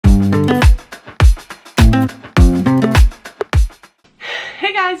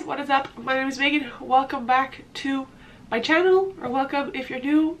up? My name is Megan. Welcome back to my channel, or welcome if you're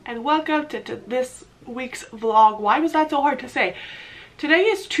new, and welcome to this week's vlog. Why was that so hard to say? Today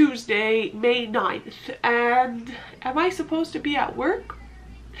is Tuesday, May 9th, and am I supposed to be at work?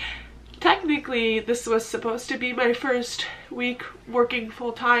 Technically, this was supposed to be my first week working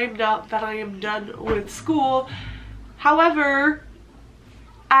full-time now that I am done with school. However,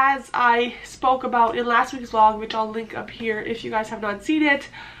 as I spoke about in last week's vlog, which I'll link up here if you guys have not seen it,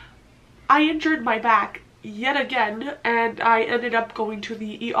 I injured my back yet again, and I ended up going to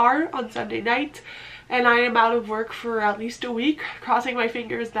the ER on Sunday night, and I am out of work for at least a week, crossing my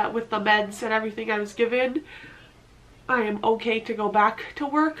fingers that with the meds and everything I was given, I am okay to go back to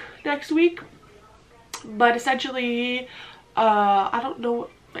work next week. But essentially, I don't know,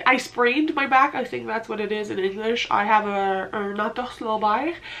 I sprained my back, I think that's what it is in English. I have a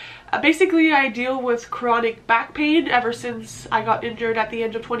basically I deal with chronic back pain ever since I got injured at the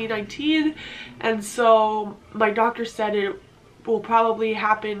end of 2019, and so my doctor said it will probably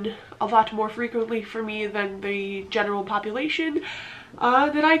happen a lot more frequently for me than the general population. Did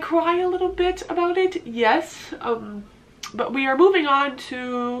I cry a little bit about it? Yes, but we are moving on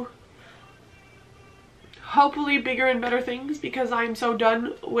to hopefully bigger and better things, because I'm so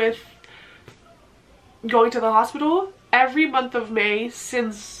done with going to the hospital. Every month of May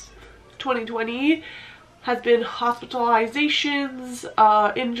since 2020 has been hospitalizations,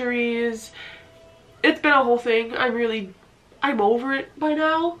 injuries. It's been a whole thing. I'm over it by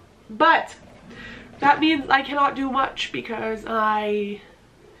now, but that means I cannot do much because I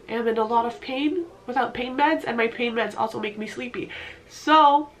am in a lot of pain without pain meds, and my pain meds also make me sleepy.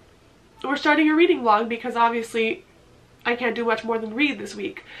 So we're starting a reading vlog because obviously I can't do much more than read this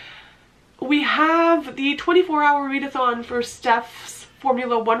week. We have the 24-hour readathon for Steph's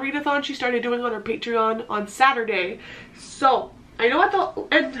Formula 1 readathon she started doing on her Patreon on Saturday. So I know at the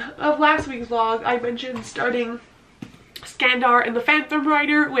end of last week's vlog I mentioned starting Skandar and the Phantom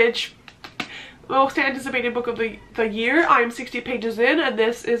Rider, which most anticipated book of the year. I'm 60 pages in, and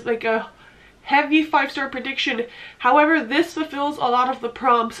this is like a heavy 5-star prediction. However, this fulfills a lot of the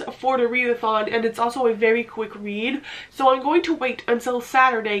prompts for the readathon, and it's also a very quick read. So I'm going to wait until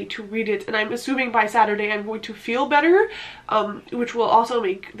Saturday to read it, and I'm assuming by Saturday I'm going to feel better, which will also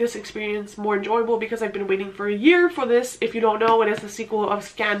make this experience more enjoyable because I've been waiting for a year for this. If you don't know, it is the sequel of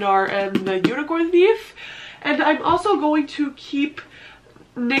Skandar and the Unicorn Thief. And I'm also going to keep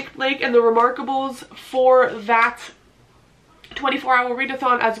Nick Blake and the Remarkables for that 24-hour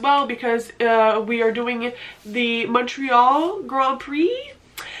readathon as well, because we are doing the Montreal Grand Prix,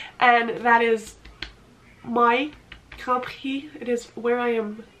 and that is my Grand Prix. It is where I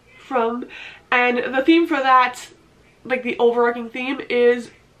am from, and the theme for that, like the overarching theme,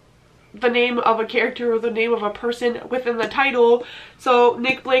 is the name of a character or the name of a person within the title. So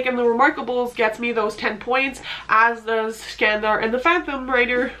Nick Blake and the Remarkables gets me those 10 points, as does Skandar and the Phantom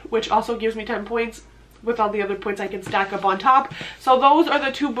Rider, which also gives me 10 points with all the other points I can stack up on top. So those are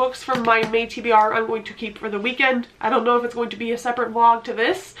the two books from my May TBR I'm going to keep for the weekend. I don't know if it's going to be a separate vlog to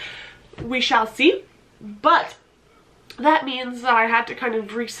this. We shall see. But that means that I had to kind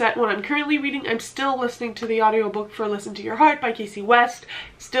of reset what I'm currently reading. I'm still listening to the audiobook for Listen to Your Heart by Casey West.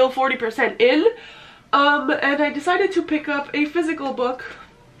 Still 40% in. And I decided to pick up a physical book,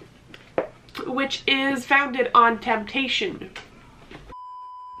 which is founded on temptation.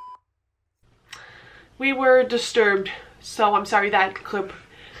 We were disturbed, so I'm sorry that clip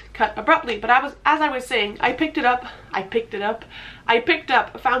cut abruptly, but as I was saying, I picked up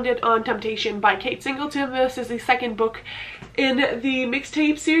Founded on Temptation by Kate Singleton. This is the second book in the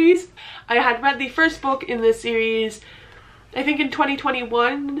mixtape series. I had read the first book in this series, I think in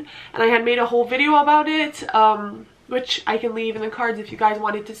 2021, and I had made a whole video about it, which I can leave in the cards if you guys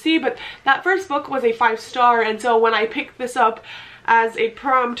wanted to see. But that first book was a 5-star, and so when I picked this up as a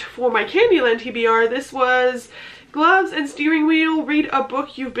prompt for my Candyland TBR, this was gloves and steering wheel. Read a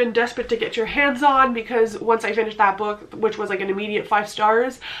book you've been desperate to get your hands on, because once I finished that book, which was like an immediate 5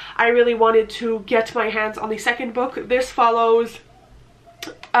 stars, I really wanted to get my hands on the second book. This follows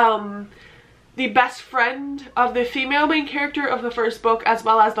the best friend of the female main character of the first book, as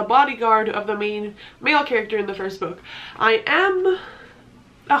well as the bodyguard of the main male character in the first book. I am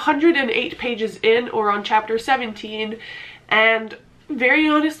 108 pages in, or on chapter 17, and very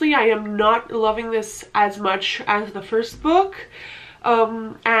honestly, I am not loving this as much as the first book.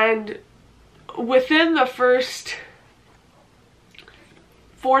 And within the first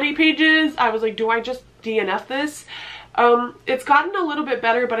 40 pages, I was like, do I just DNF this? It's gotten a little bit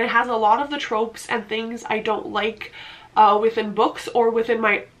better, but it has a lot of the tropes and things I don't like. within books or within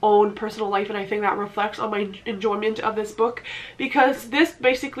my own personal life, and I think that reflects on my enjoyment of this book, because this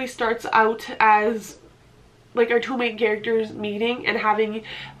basically starts out as like our two main characters meeting and having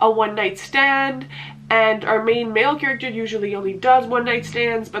a one-night stand, and our main male character usually only does one-night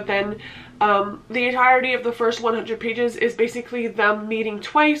stands, but then the entirety of the first 100 pages is basically them meeting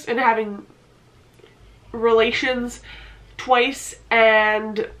twice and having relations twice.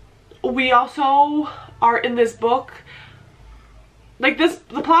 And we also are in this book, like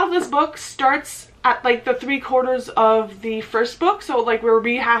the plot of this book starts at like the 3/4 of the first book, so like we're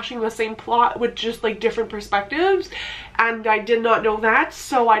rehashing the same plot with just like different perspectives, and I did not know that,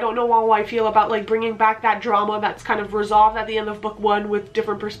 so I don't know how I feel about like bringing back that drama that's kind of resolved at the end of book 1 with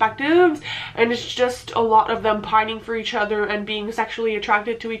different perspectives. And it's just a lot of them pining for each other and being sexually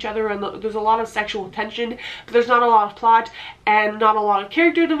attracted to each other, and there's a lot of sexual tension, but there's not a lot of plot and not a lot of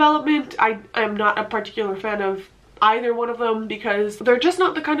character development. I'm not a particular fan of either one of them because they're just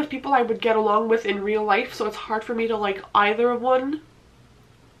not the kind of people I would get along with in real life, so it's hard for me to like either one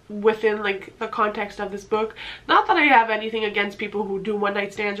within like the context of this book. Not that I have anything against people who do one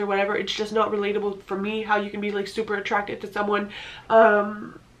night stands or whatever, it's just not relatable for me how you can be like super attracted to someone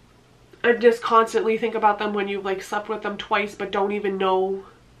and just constantly think about them when you've like slept with them twice but don't even know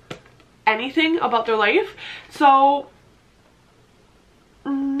anything about their life. So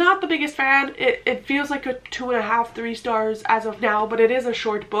not the biggest fan. It feels like a 2.5, 3 stars as of now, but it is a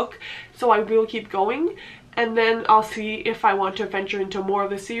short book, so I will keep going, and then I'll see if I want to venture into more of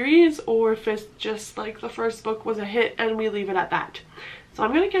the series or if it's just like the first book was a hit and we leave it at that. So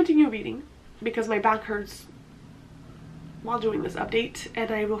I'm going to continue reading because my back hurts while doing this update, and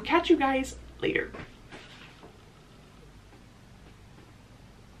I will catch you guys later.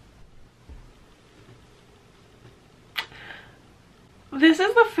 This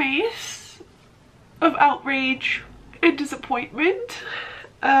is the face of outrage and disappointment.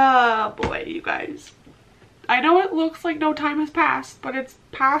 Boy, you guys. I know it looks like no time has passed, but it's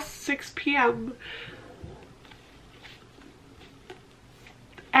past 6 p.m.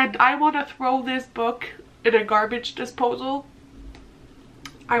 And I want to throw this book in a garbage disposal.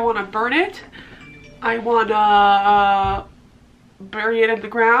 I want to burn it. I want to bury it in the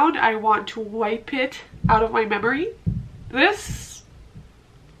ground. I want to wipe it out of my memory. This,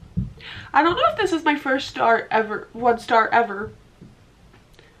 I don't know if this is my first star ever, 1 star ever.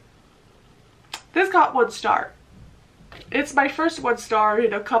 This got 1 star. It's my first 1 star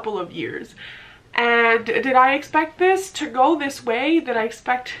in a couple of years. And did I expect this to go this way? Did I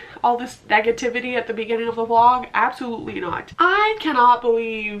expect all this negativity at the beginning of the vlog? Absolutely not. I cannot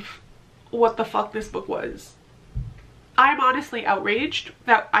believe what the fuck this book was. I'm honestly outraged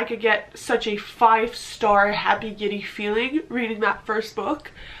that I could get such a 5-star happy giddy feeling reading that first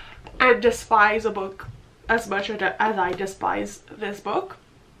book and despise a book as much as I despise this book.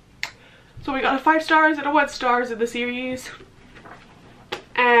 So we got a 5 stars and a 1 stars in the series,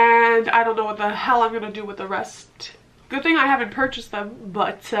 and I don't know what the hell I'm gonna do with the rest. Good thing I haven't purchased them,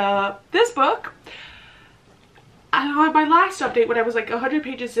 but this book, on my last update when I was like 100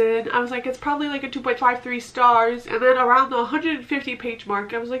 pages in, I was like it's probably like a 2.53 stars, and then around the 150 page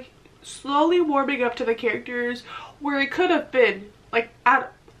mark I was like slowly warming up to the characters where it could have been like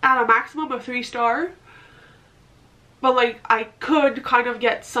at a maximum of 3 star, but like I could kind of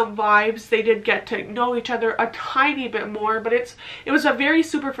get some vibes. They did get to know each other a tiny bit more, but it was a very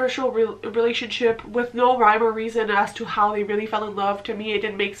superficial relationship with no rhyme or reason as to how they really fell in love. To me it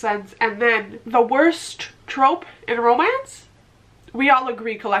didn't make sense. And then the worst trope in romance, we all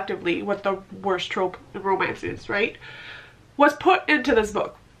agree collectively what the worst trope in romance is, right, was put into this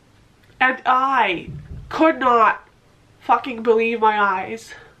book, and I could not fucking believe my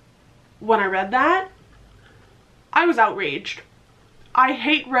eyes when I read that. I was outraged. I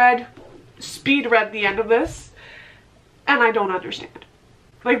hate read, speed read the end of this, and I don't understand.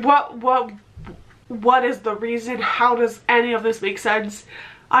 Like what is the reason? How does any of this make sense?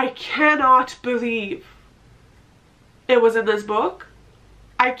 I cannot believe it was in this book.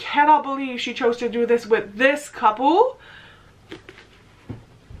 I cannot believe she chose to do this with this couple.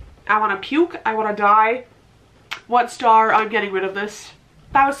 I want to puke. I want to die. 1 star, I'm getting rid of this.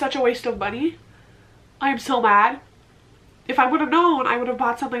 That was such a waste of money. I am so mad. If I would have known, I would have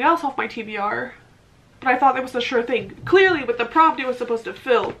bought something else off my TBR. But I thought that was the sure thing. Clearly, with the prompt it was supposed to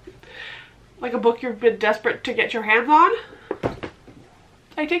fill, like a book you've been desperate to get your hands on.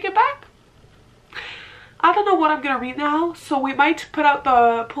 I take it back. I don't know what I'm gonna read now, so we might pull out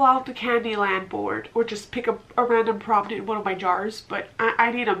the Candyland board or just pick up a random prompt in one of my jars, but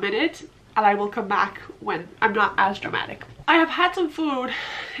I need a minute and I will come back when I'm not as dramatic. I have had some food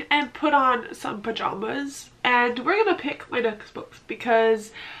and put on some pajamas, and we're gonna pick my next books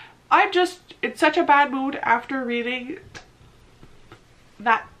because I'm just in such a bad mood after reading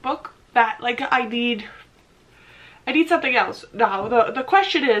that book that like I need something else. Now the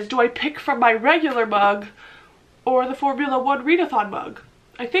question is, do I pick from my regular mug or the Formula 1 readathon mug?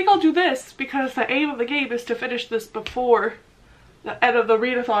 I think I'll do this because the aim of the game is to finish this before the end of the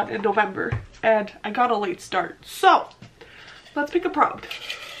readathon in November, and I got a late start. So let's pick a prompt.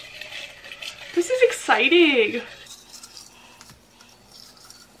 This is exciting.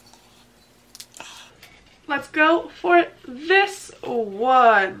 Let's go for this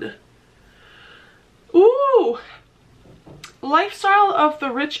one. Ooh! Lifestyle of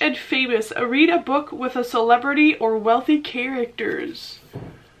the rich and famous. Read a book with a celebrity or wealthy characters.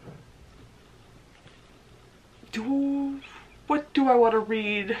 What do I want to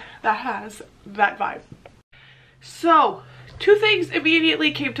read that has that vibe? So, two things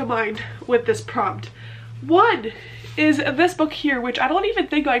immediately came to mind with this prompt. One is this book here, which I don't even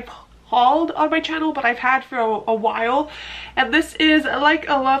think I've hauled on my channel, but I've had for a while, and this is Like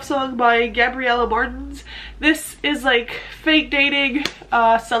a Love Song by Gabriella Martins. This is like fake dating,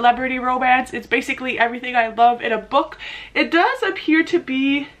 celebrity romance. It's basically everything I love in a book. It does appear to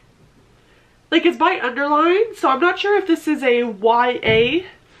be like it's by underline, so I'm not sure if this is a YA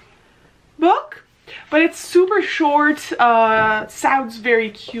book, but it's super short, sounds very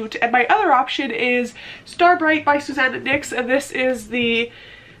cute. And my other option is Starbright by Susanna Nix, and this is the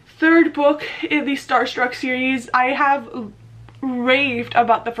third book in the Starstruck series. I have raved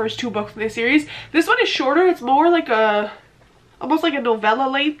about the first two books in this series. This one is shorter. It's more like almost like a novella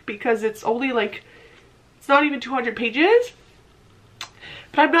length because it's only like, it's not even 200 pages.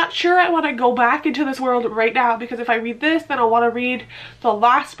 But I'm not sure I want to go back into this world right now, because if I read this, then I'll want to read the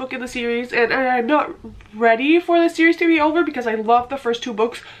last book in the series, and I'm not ready for the series to be over because I love the first two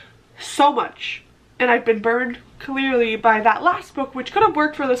books so much. And I've been burned clearly by that last book, which could have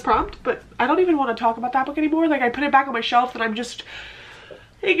worked for this prompt, but I don't even want to talk about that book anymore. Like, I put it back on my shelf and I'm just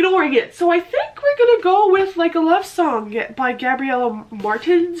ignoring it. So I think we're gonna go with Like a Love Song by Gabriella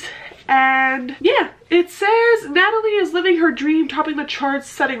Martins. And yeah, it says Natalie is living her dream, topping the charts,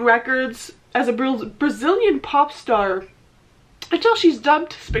 setting records as a Brazilian pop star until she's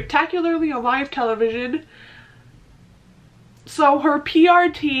dumped spectacularly on live television. So her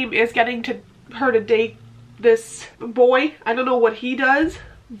PR team is getting her to date this boy. I don't know what he does,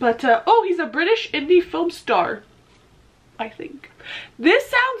 but oh, he's a British indie film star, I think. This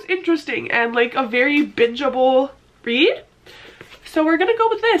sounds interesting and like a very bingeable read, so we're gonna go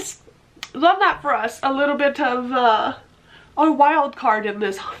with this. Love that for us, a little bit of a wild card in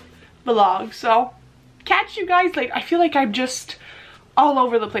this vlog. So catch you guys later. I feel like I'm just all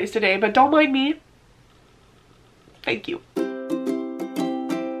over the place today, but don't mind me. Thank you.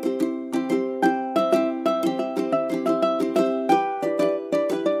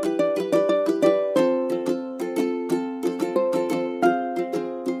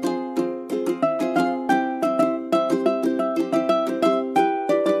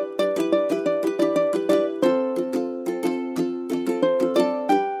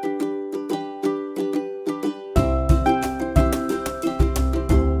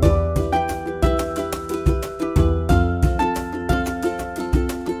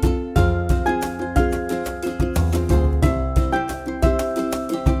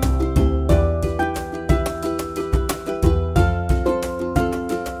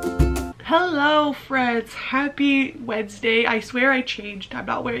 Hello friends, happy Wednesday. I swear I changed. I'm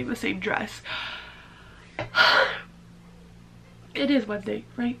not wearing the same dress. It is Wednesday,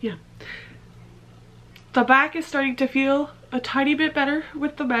 right? Yeah. The back is starting to feel a tiny bit better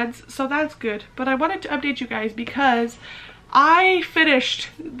with the meds, so that's good. But I wanted to update you guys because I finished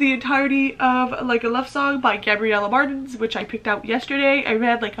the entirety of Like a Love Song by Gabriella Martins, which I picked out yesterday. I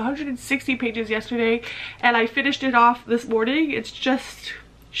read like 160 pages yesterday and I finished it off this morning. It's just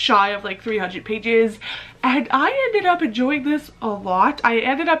shy of like 300 pages, and I ended up enjoying this a lot. I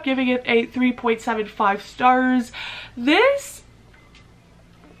ended up giving it a 3.75 stars. This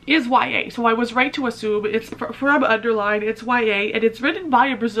is YA, so I was right to assume it's from underline, it's YA, and it's written by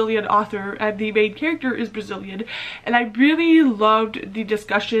a Brazilian author, and the main character is Brazilian. And I really loved the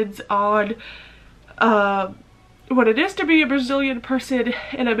discussions on what it is to be a Brazilian person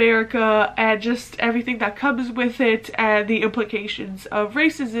in America, and just everything that comes with it, and the implications of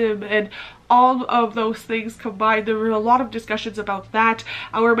racism and all of those things combined. There were a lot of discussions about that.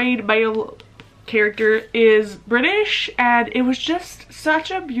 Our main male character is British, and it was just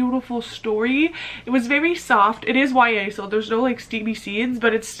such a beautiful story. It was very soft. It is YA, so there's no like steamy scenes,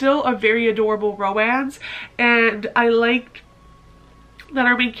 but it's still a very adorable romance, and I liked that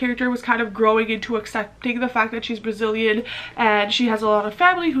our main character was kind of growing into accepting the fact that she's Brazilian and she has a lot of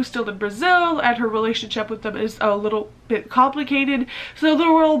family who's still in Brazil, and her relationship with them is a little bit complicated. So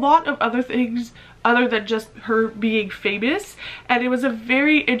there were a lot of other things other than just her being famous, and it was a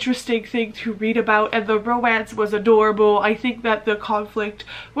very interesting thing to read about, and the romance was adorable. I think that the conflict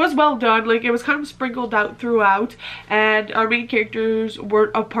was well done. Like, it was kind of sprinkled out throughout, and our main characters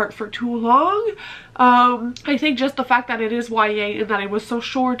weren't apart for too long. I think just the fact that it is YA and that it was so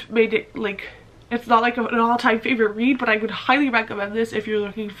short made it like, it's not like an all-time favorite read, but I would highly recommend this if you're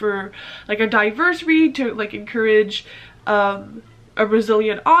looking for like a diverse read to like encourage a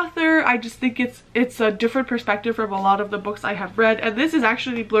Brazilian author. I just think it's a different perspective from a lot of the books I have read, and this is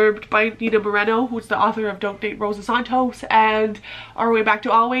actually blurbed by Nina Moreno, who's the author of Don't Date Rosa Santos and Our Way Back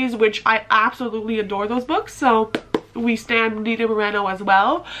to Always, which I absolutely adore those books, so we stand Nina Moreno as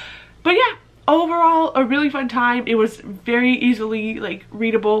well. But yeah, overall a really fun time. It was very easily like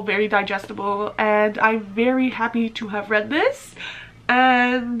readable, very digestible, and I'm very happy to have read this,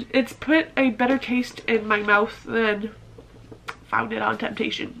 and it's put a better taste in my mouth than Found It on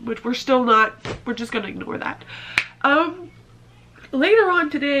Temptation, which we're still not, we're just gonna ignore that. Later on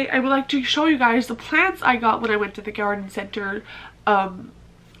today I would like to show you guys the plants I got when I went to the garden center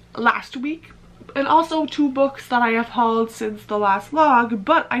last week, and also 2 books that I have hauled since the last vlog,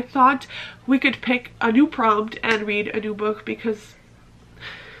 but I thought we could pick a new prompt and read a new book because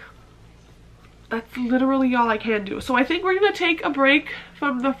that's literally all I can do. So I think we're gonna take a break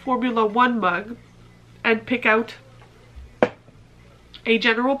from the Formula 1 mug and pick out a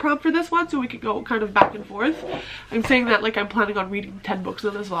general prompt for this one so we can go kind of back and forth. I'm saying that like I'm planning on reading 10 books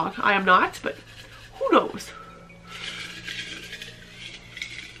in this vlog. I am not, but who knows.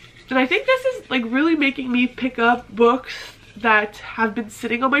 And I think this is like really making me pick up books that have been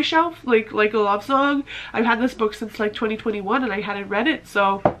sitting on my shelf, like a love song. I've had this book since like 2021 and I hadn't read it,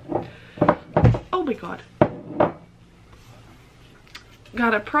 so oh my god.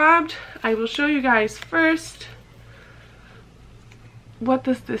 Got a prompt. I will show you guys first. What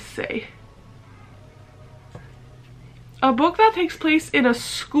does this say? A book that takes place in a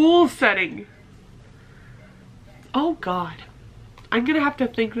school setting. Oh god. I'm gonna have to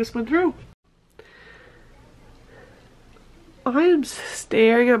think this one through. I am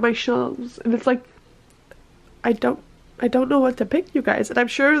staring at my shelves and it's like I don't know what to pick, you guys, and I'm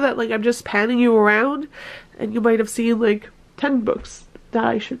sure that like I'm just panning you around and you might have seen like 10 books that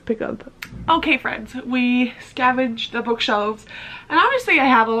I should pick up. Okay friends, we scavenged the bookshelves and obviously I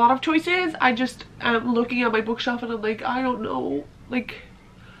have a lot of choices. I just am looking at my bookshelf and I'm like, I don't know like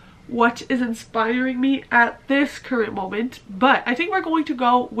what is inspiring me at this current moment, but I think we're going to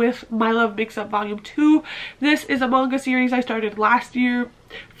go with My Love Mix Up Volume 2. This is a manga series I started last year.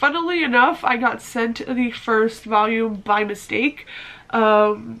 Funnily enough, I got sent the first volume by mistake.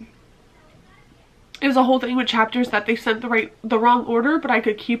 It was a whole thing with chapters that they sent the wrong order, but I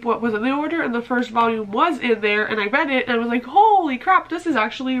could keep what was in the order, and the first volume was in there, and I read it and I was like, holy crap, this is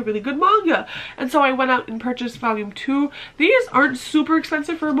actually a really good manga. And so I went out and purchased volume 2. These aren't super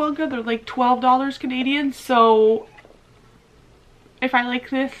expensive for a manga, they're like $12 Canadian, so if I like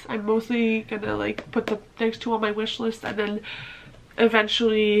this, I'm mostly gonna like put the next 2 on my wish list and then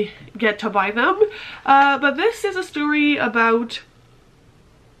eventually get to buy them. But this is a story about,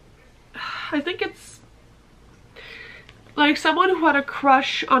 I think it's like someone who had a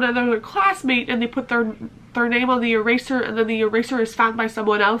crush on another classmate and they put their name on the eraser, and then the eraser is found by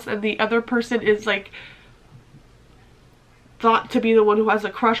someone else and the other person is like thought to be the one who has a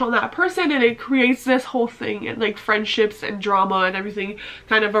crush on that person, and it creates this whole thing, and like friendships and drama and everything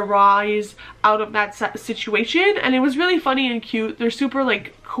kind of arise out of that situation, and it was really funny and cute. They're super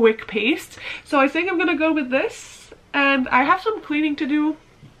like quick paced, so I think I'm gonna go with this, and I have some cleaning to do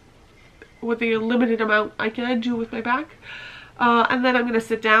with the limited amount I can do with my back, and then I'm gonna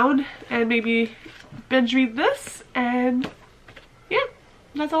sit down and maybe binge read this, and yeah,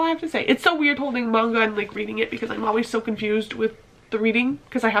 that's all I have to say. It's so weird holding manga and like reading it because I'm always so confused with the reading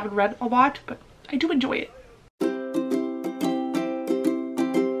because I haven't read a lot, but I do enjoy it.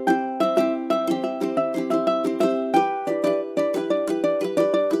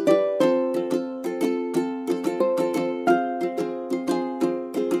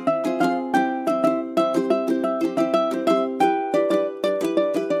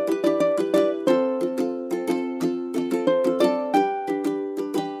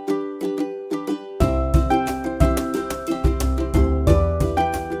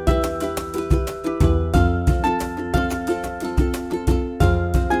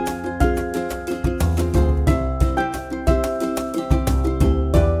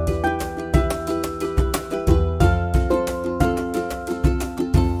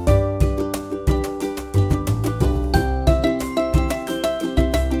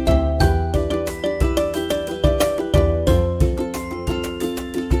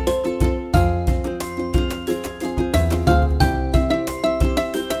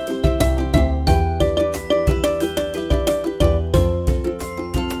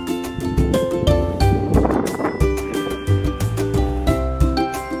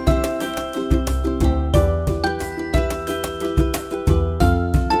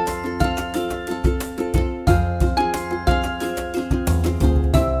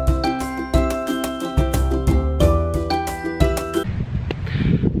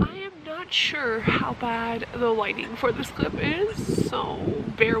 not sure how bad the lighting for this clip is, so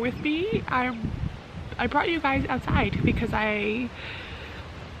bear with me. I brought you guys outside because I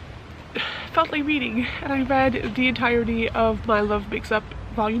felt like reading, and I read the entirety of My Love Makes Up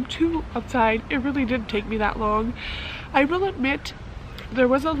Volume 2 outside. It really didn't take me that long. I will admit there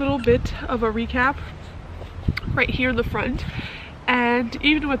was a little bit of a recap right here in the front, and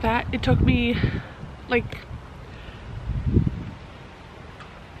even with that it took me like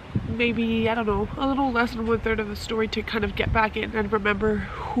maybe, I don't know, a little less than 1/3 of the story to kind of get back in and remember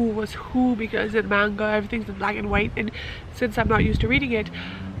who was who, because in manga everything's in black and white, and since I'm not used to reading it,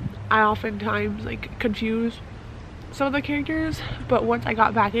 I oftentimes like confuse some of the characters. But once I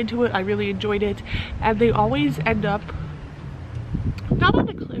got back into it, I really enjoyed it, and they always end up not on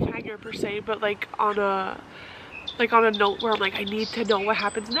a cliffhanger per se, but like on a note where I'm like, I need to know what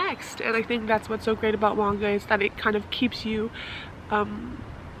happens next. And I think that's what's so great about manga, is that it kind of keeps you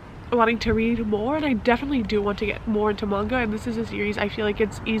wanting to read more. And I definitely do want to get more into manga, and this is a series I feel like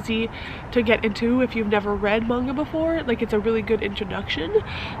it's easy to get into if you've never read manga before. Like, it's a really good introduction.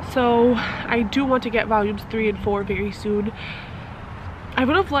 So I do want to get volumes 3 and 4 very soon. I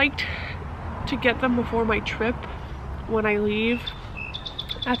would have liked to get them before my trip when I leave.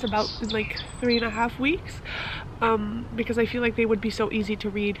 That's about in like 3.5 weeks, because I feel like they would be so easy to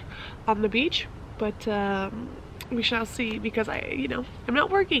read on the beach. But we shall see, because I'm not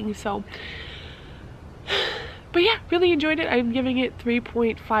working, so. But yeah, really enjoyed it. I'm giving it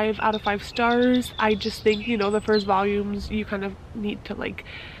 3.5 out of 5 stars. I just think, the first volumes, you kind of need to like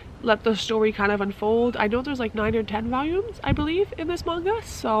let the story kind of unfold. I know there's like 9 or 10 volumes, I believe, in this manga,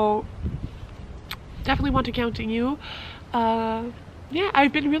 so definitely want to continue. Yeah,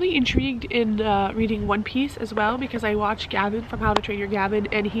 I've been really intrigued in reading One Piece as well, because I watched Gavin from How to Train Your Gavin,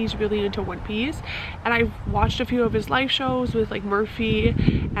 and he's really into One Piece, and I've watched a few of his live shows with like Murphy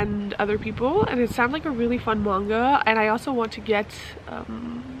and other people, and it sounds like a really fun manga. And I also want to get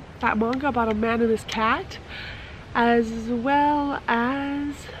that manga about a man and his cat, as well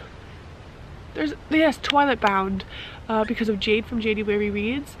as Twilight Bound, because of Jade from JD Wary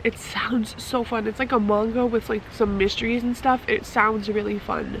Reads. It sounds so fun. It's like a manga with like some mysteries and stuff. It sounds really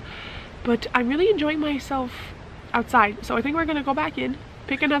fun, but I'm really enjoying myself outside, so I think we're gonna go back in,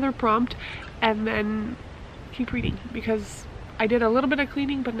 pick another prompt, and then keep reading, because I did a little bit of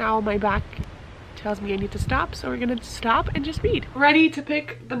cleaning, but now my back tells me I need to stop, so we're gonna stop and just read. Ready to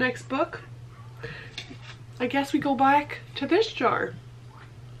pick the next book? I guess we go back to this jar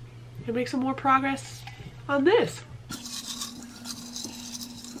and make some more progress on this.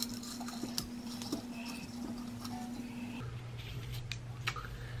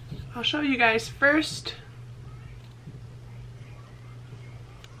 I'll show you guys first.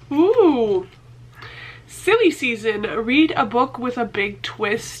 Ooh! Silly season. Read a book with a big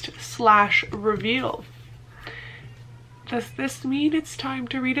twist / reveal. Does this mean it's time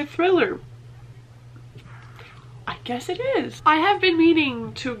to read a thriller? I guess it is. I have been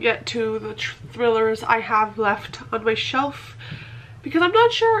meaning to get to the thrillers I have left on my shelf, because I'm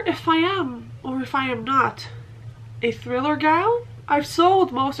not sure if I am or if I am not a thriller gal. I've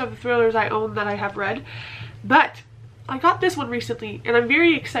sold most of the thrillers I own that I have read, but I got this one recently and I'm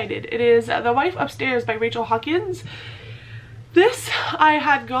very excited. It is The Wife Upstairs by Rachel Hawkins. This I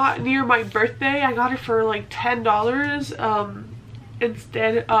had got near my birthday. I got it for like $10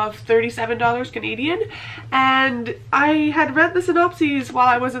 instead of $37 Canadian, and I had read the synopses while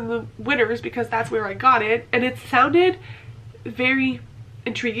I was in the Winners, because that's where I got it, and it sounded very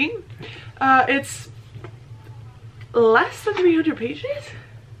intriguing. It's less than 300 pages.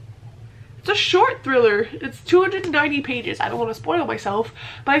 It's a short thriller. It's 290 pages. I don't want to spoil myself,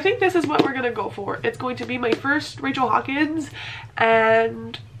 but I think this is what we're gonna go for. It's going to be my first Rachel Hawkins,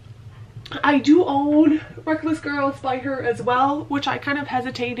 and I do own Reckless Girls by her as well, which I kind of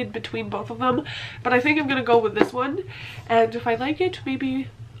hesitated between both of them, but I think I'm gonna go with this one, and if I like it, maybe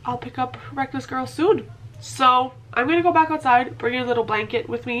I'll pick up Reckless Girls soon. So I'm gonna go back outside, bring a little blanket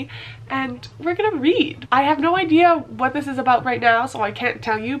with me, and we're gonna read. I have no idea what this is about right now, so I can't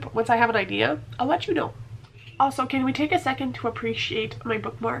tell you, but once I have an idea, I'll let you know. Also, can we take a second to appreciate my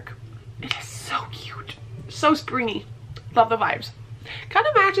bookmark? It is so cute, so springy. Love the vibes. Kind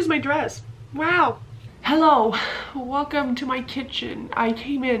of matches my dress. Wow. Hello, welcome to my kitchen. I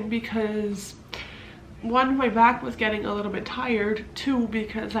came in because 1, my back was getting a little bit tired, 2,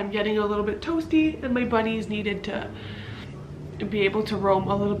 because I'm getting a little bit toasty and my bunnies needed to be able to roam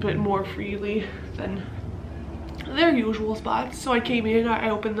a little bit more freely than their usual spots. So I came in, I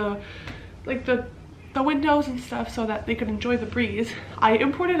opened the windows and stuff so that they could enjoy the breeze. I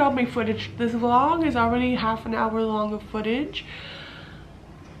imported all my footage. This vlog is already half an hour long of footage.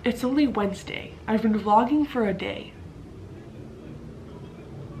 It's only Wednesday. I've been vlogging for a day.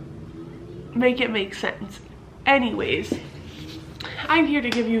 Make it make sense. Anyways, I'm here to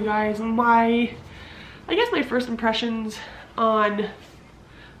give you guys my, I guess, my first impressions on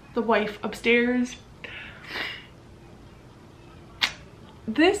The Wife Upstairs.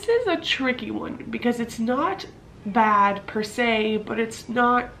 This is a tricky one because it's not bad per se, but it's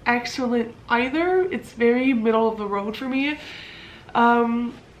not excellent either. It's very middle of the road for me.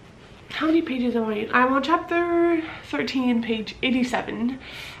 How many pages am I in? I'm on chapter 13, page 87,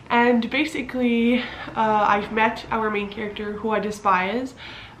 and basically I've met our main character, who I despise.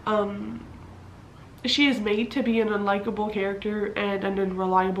 She is made to be an unlikable character and an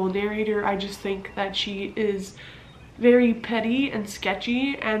unreliable narrator. I just think that she is very petty and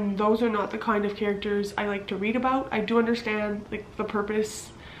sketchy, and those are not the kind of characters I like to read about. I do understand like the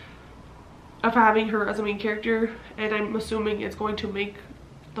purpose of having her as a main character, and I'm assuming it's going to make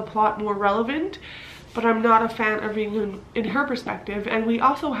the plot more relevant, but I'm not a fan of reading in her perspective. And we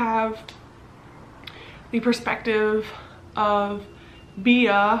also have the perspective of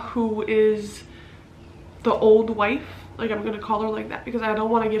Bia, who is the old wife. Like, I'm gonna call her like that because I don't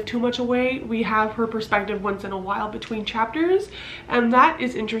want to give too much away. We have her perspective once in a while between chapters, and that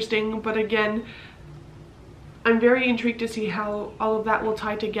is interesting. But again, I'm very intrigued to see how all of that will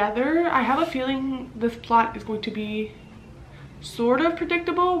tie together. I have a feeling this plot is going to be sort of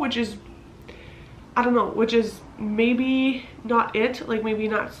predictable, which is, I don't know, which is maybe not it. Like, maybe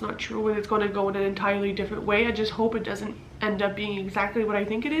it's not true and it's going to go in an entirely different way. I just hope it doesn't end up being exactly what I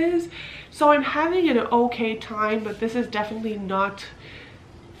think it is. So I'm having an okay time, but this is definitely not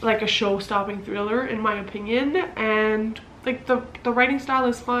like a show-stopping thriller in my opinion. And like the writing style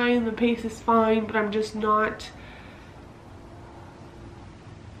is fine, the pace is fine, but I'm just not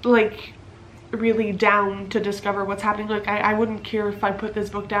like really down to discover what's happening. Like, I wouldn't care if I put this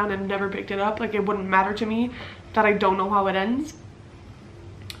book down and never picked it up. Like, it wouldn't matter to me that I don't know how it ends.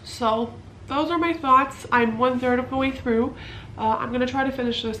 So those are my thoughts. I'm 1/3 of the way through. I'm gonna try to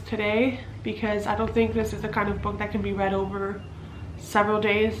finish this today because I don't think this is the kind of book that can be read over several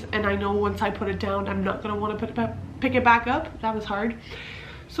days, and I know once I put it down I'm not gonna want to pick it back up. That was hard.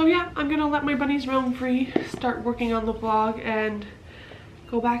 So yeah, I'm gonna let my bunnies roam free, start working on the vlog, and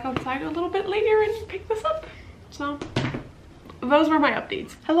go back outside a little bit later and pick this up. So those were my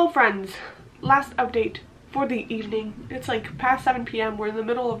updates. Hello friends, last update for the evening. It's like past 7 p.m. We're in the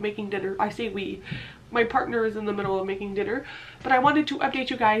middle of making dinner. I say we, my partner is in the middle of making dinner, but I wanted to update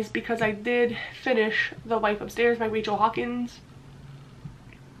you guys because I did finish The Wife Upstairs by Rachel Hawkins,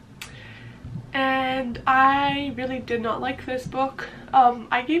 and I really did not like this book.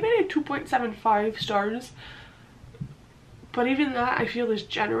 I gave it a 2.75 stars. But even that I feel is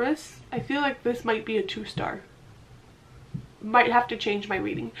generous. I feel like this might be a 2-star. Might have to change my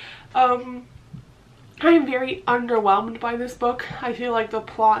rating. I am very underwhelmed by this book. I feel like the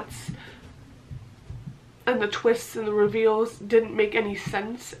plots and the twists and the reveals didn't make any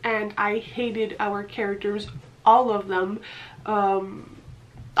sense, and I hated our characters, all of them.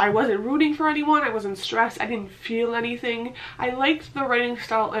 I wasn't rooting for anyone, I wasn't stressed, I didn't feel anything. I liked the writing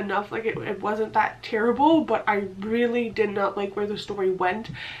style enough, like it wasn't that terrible, but I really did not like where the story went,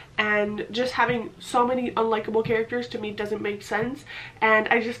 and just having so many unlikable characters to me doesn't make sense, and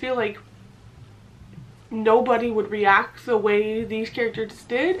I just feel like nobody would react the way these characters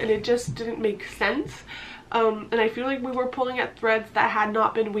did, and it just didn't make sense. And I feel like we were pulling at threads that had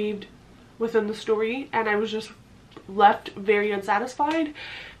not been weaved within the story, and I was just left very unsatisfied.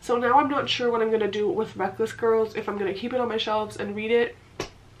 So now I'm not sure what I'm gonna do with Reckless Girls, if I'm gonna keep it on my shelves and read it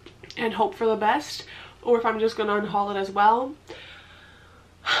and hope for the best, or if I'm just gonna unhaul it as well.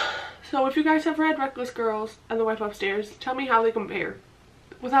 So if you guys have read Reckless Girls and The Wife Upstairs, tell me how they compare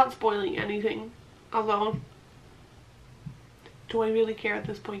without spoiling anything, although do I really care at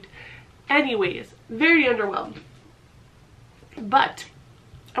this point? Anyways, very underwhelmed, but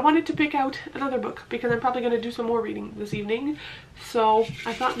I wanted to pick out another book because I'm probably going to do some more reading this evening. So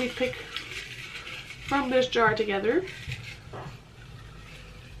I thought we'd pick from this jar together.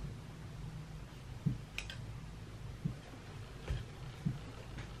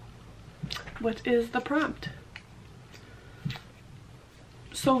 What is the prompt?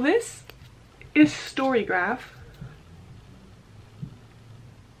 So this is Storygraph,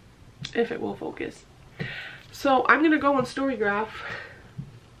 if it will focus. So I'm going to go on Storygraph.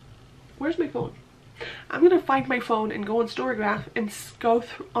 Where's my phone? I'm gonna find my phone and go on Storygraph and go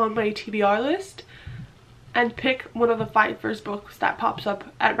on my TBR list and pick one of the 5 first books that pops up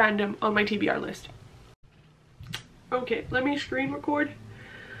at random on my TBR list. Okay, let me screen record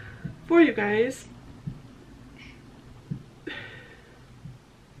for you guys.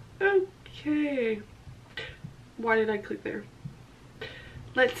 Okay. Why did I click there?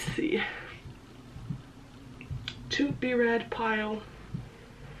 Let's see. To be read pile.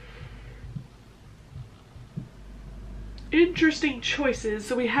 Interesting choices.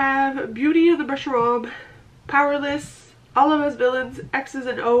 So we have Beauty and the Bushram, Powerless, All of Us Villains, X's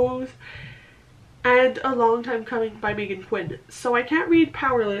and O's, and A Long Time Coming by Megan Quinn. So I can't read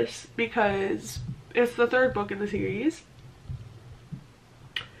Powerless because it's the third book in the series.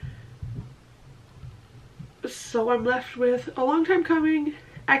 So I'm left with A Long Time Coming,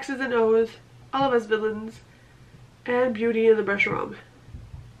 X's and O's, All of Us Villains, and Beauty and the Bushram.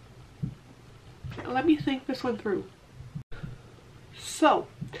 Let me think this one through. So,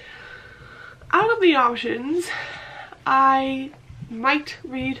 out of the options, I might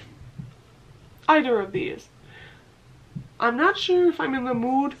read either of these. I'm not sure if I'm in the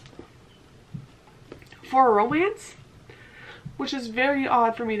mood for a romance, which is very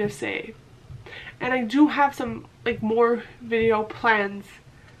odd for me to say. And I do have some more video plans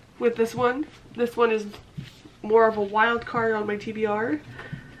with this one. This one is more of a wild card on my TBR.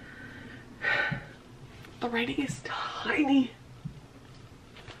 The writing is tiny.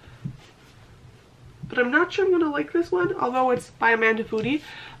 But I'm not sure I'm gonna like this one, although it's by Amanda Foody.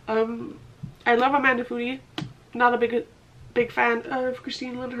 I love Amanda Foody. Not a big fan of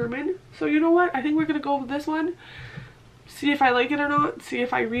Christine Lynn Herman. So you know what? I think we're gonna go with this one. See if I like it or not. See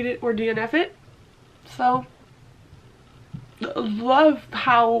if I read it or DNF it. So, love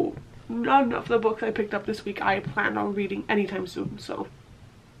how none of the books I picked up this week I plan on reading anytime soon. So,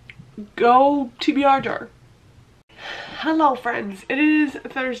 go TBR JAR. Hello friends, it is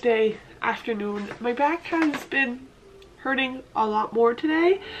Thursday afternoon. My back has been hurting a lot more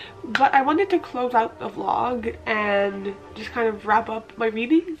today, but I wanted to close out the vlog and just kind of wrap up my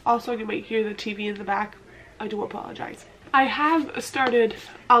reading. Also, you might hear the TV in the back. I do apologize. I have started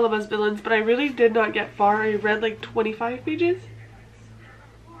All of Us Villains, but I really did not get far. I read like 25 pages.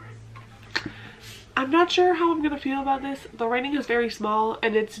 I'm not sure how I'm gonna feel about this. The writing is very small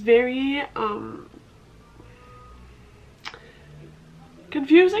and it's very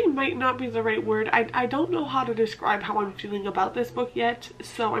confusing might not be the right word. I don't know how to describe how I'm feeling about this book yet,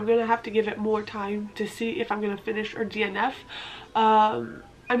 so I'm gonna have to give it more time to see if I'm gonna finish or DNF.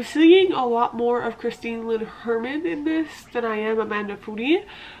 I'm seeing a lot more of Christine Lynn Herman in this than I am Amanda Foody,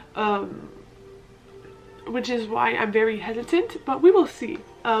 which is why I'm very hesitant, but we will see.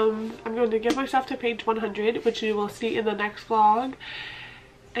 I'm going to get myself to page 100, which you will see in the next vlog,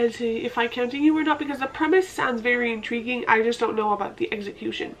 and see if I continue or not, because the premise sounds very intriguing. I just don't know about the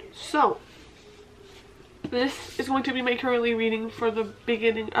execution. So this is going to be my currently reading for the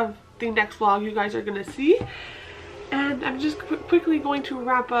beginning of the next vlog you guys are going to see. And I'm just quickly going to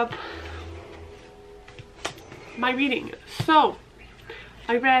wrap up my reading. So,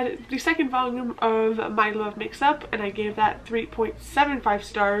 I read the second volume of My Love Makes Up, and I gave that 3.75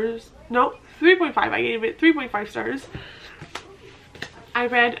 stars. No, 3.5. I gave it 3.5 stars. I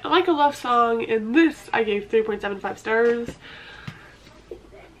read Like a Love Song, and this I gave 3.75 stars.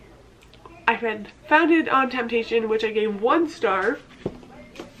 I read Founded on Temptation, which I gave 1 star.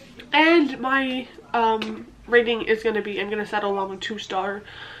 And my rating is going to be, I'm going to settle on a 2-star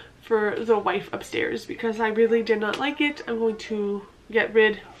for The Wife Upstairs because I really did not like it. I'm going to get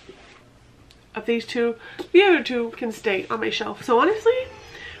rid of these two. The other two can stay on my shelf. So honestly,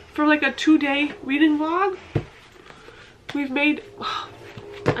 for like a 2-day reading vlog, we've made,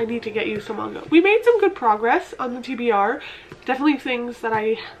 I need to get you some manga. We made some good progress on the TBR. Definitely things that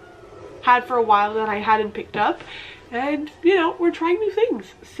I had for a while that I hadn't picked up. And, you know, we're trying new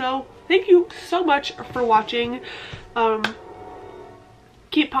things. So, thank you so much for watching.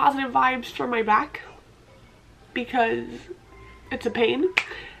 Keep positive vibes for my back because it's a pain.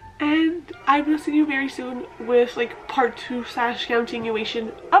 And I will see you very soon with like part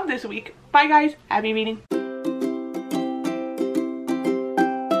 2/continuation of this week. Bye guys. Happy reading.